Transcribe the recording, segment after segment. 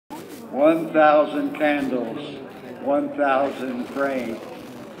1,000 candles, 1,000 grain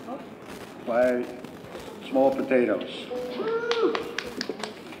by Small Potatoes.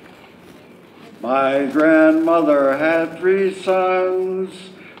 My grandmother had 3 sons.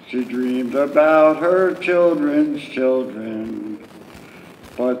 She dreamed about her children's children.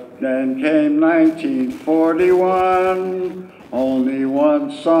 But then came 1941. Only one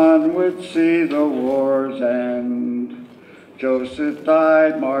son would see the war's end. Joseph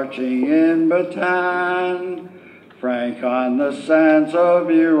died marching in Bataan. Frank on the sands of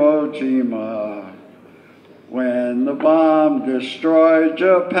Iwo Jima. When the bomb destroyed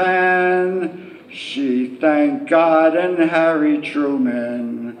Japan, she thanked God and Harry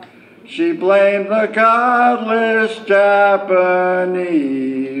Truman. She blamed the godless Japanese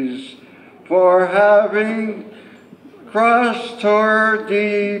for having crushed her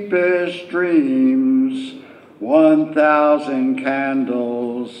deepest dreams. 1,000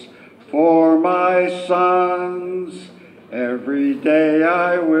 candles for my sons. Every day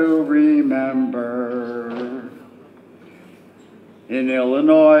I will remember. In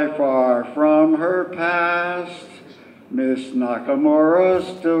Illinois, far from her past, Miss Nakamura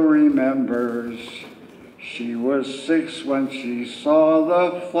still remembers. She was 6 when she saw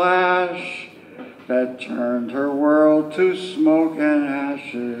the flash that turned her world to smoke and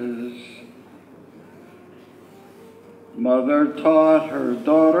ashes. Mother taught her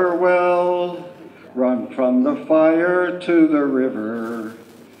daughter well, run from the fire to the river.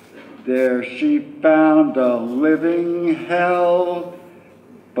 There she found a living hell,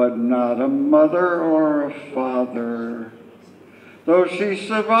 but not a mother or a father. Though she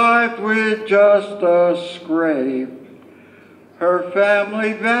survived with just a scrape, her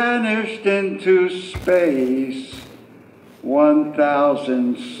family vanished into space.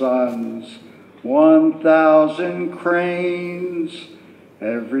 1,000 sons, 1,000 cranes,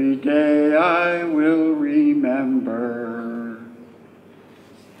 every day I will remember.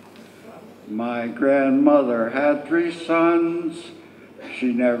 My grandmother had 3 sons.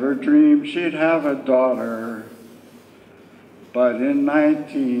 She never dreamed she'd have a daughter. But at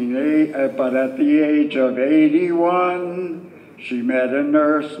the age of 81, she met a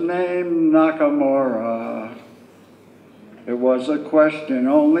nurse named Nakamura. It was a question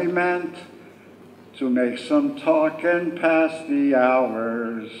only meant to make some talk and pass the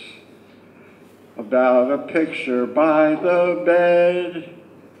hours. About a picture by the bed,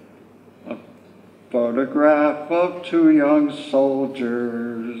 a photograph of 2 young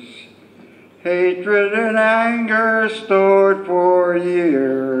soldiers. Hatred and anger stored for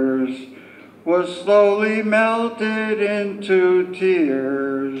years was slowly melted into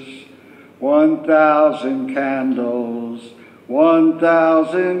tears. 1,000 candles,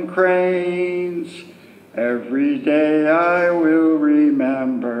 1,000 cranes, every day I will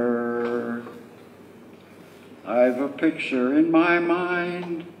remember. I've a picture in my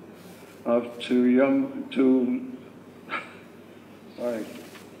mind of 2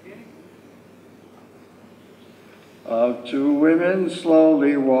 women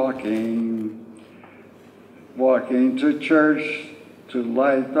slowly walking to church to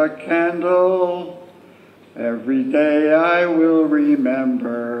light the candle. Every day I will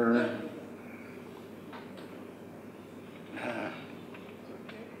remember.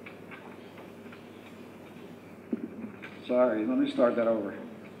 Sorry, let me start that over.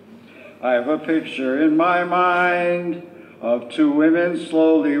 I have a picture in my mind of 2 women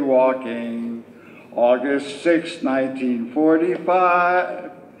slowly walking. August 6,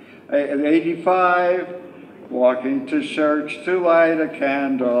 1985, walking to church to light a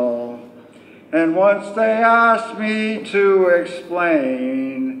candle. And once they asked me to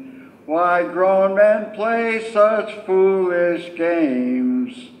explain why grown men play such foolish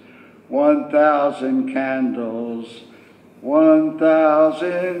games. 1,000 candles,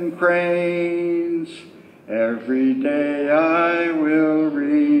 1,000 cranes, every day I will